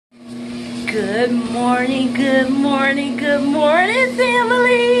Good morning, good morning, good morning,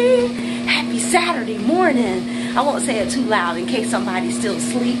 family. Happy Saturday morning. I won't say it too loud in case somebody's still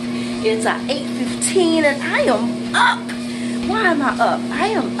asleep. It's 8:15 and I am up. Why am I up? I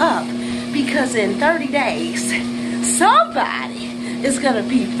am up because in 30 days, somebody is gonna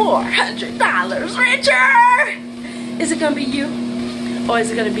be $400 richer. Is it gonna be you? Or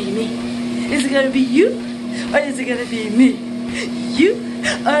is it gonna be me? Is it gonna be you? Or is it gonna be me? You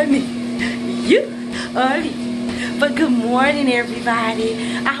or me? You or me? But good morning, everybody.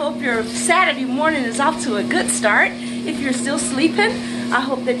 I hope your Saturday morning is off to a good start. If you're still sleeping, I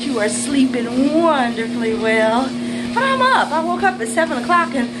hope that you are sleeping wonderfully well. But I'm up. I woke up at 7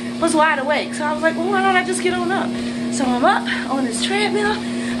 o'clock and was wide awake. So I was like, well, why don't I just get on up? So I'm up on this treadmill,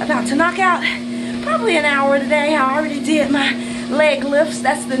 about to knock out probably an hour today. I already did my leg lifts.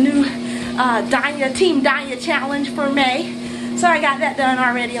 That's the new Team Danya challenge for May. So I got that done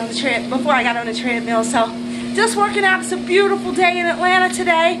already on the tread before I got on the treadmill. So just working out. It's a beautiful day in Atlanta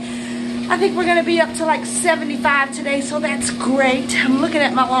today. I think we're gonna be up to like 75 today, so that's great. I'm looking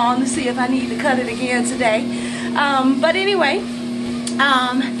at my lawn to see if I need to cut it again today. But anyway,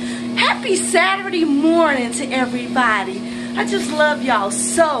 happy Saturday morning to everybody. I just love y'all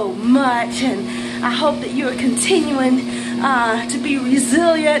so much, and I hope that you are continuing to be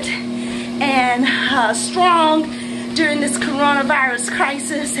resilient and strong during this coronavirus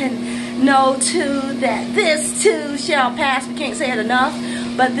crisis, and know too that this too shall pass. We can't say it enough,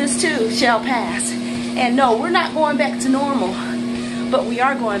 but this too shall pass. And no, we're not going back to normal, but we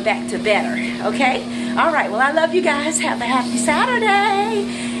are going back to better, okay? All right, well, I love you guys. Have a happy Saturday,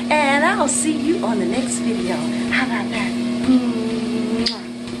 and I'll see you on the next video. How about that?